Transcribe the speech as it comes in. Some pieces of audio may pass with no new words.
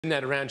In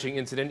that ranching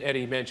incident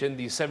Eddie mentioned,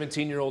 the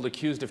 17-year-old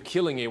accused of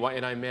killing a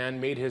Waianae man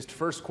made his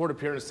first court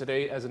appearance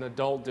today as an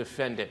adult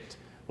defendant.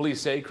 Police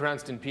say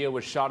Cranston Pia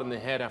was shot in the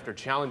head after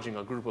challenging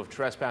a group of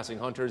trespassing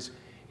hunters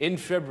in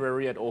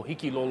February at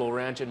Ohikilolo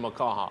Ranch in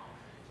Makaha.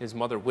 His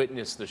mother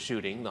witnessed the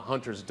shooting. The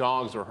hunters'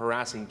 dogs were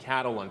harassing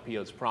cattle on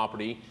Pia's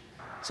property.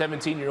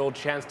 17-year-old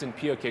Chanston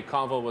Pia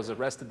Kekava was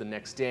arrested the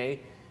next day.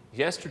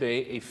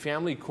 Yesterday, a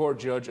family court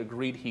judge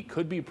agreed he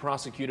could be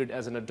prosecuted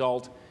as an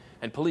adult,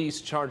 and police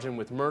charged him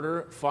with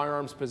murder,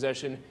 firearms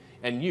possession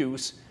and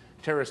use,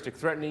 terroristic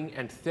threatening,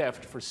 and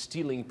theft for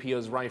stealing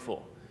Pia's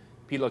rifle.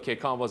 Pila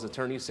Kekava's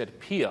attorney said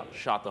Pia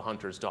shot the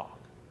hunter's dog.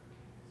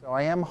 So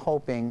I am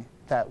hoping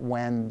that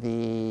when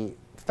the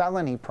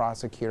felony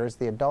prosecutors,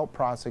 the adult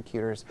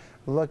prosecutors,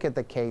 look at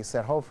the case,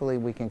 that hopefully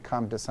we can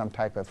come to some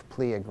type of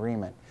plea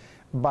agreement.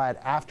 But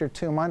after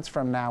 2 months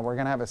from now, we're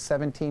going to have a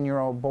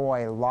 17-year-old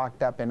boy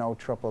locked up in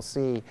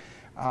OCCC,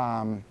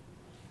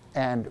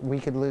 and we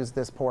could lose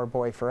this poor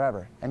boy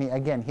forever. And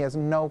again, he has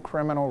no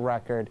criminal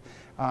record.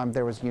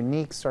 There was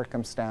unique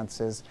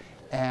circumstances,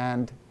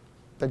 and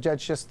the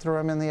judge just threw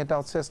him in the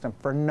adult system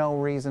for no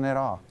reason at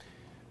all.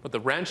 But the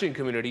ranching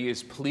community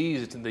is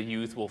pleased the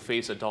youth will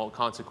face adult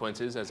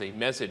consequences as a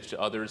message to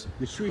others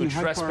who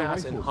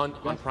trespass and hunt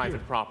on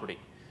private property.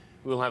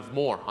 We'll have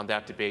more on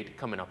that debate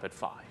coming up at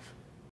 5.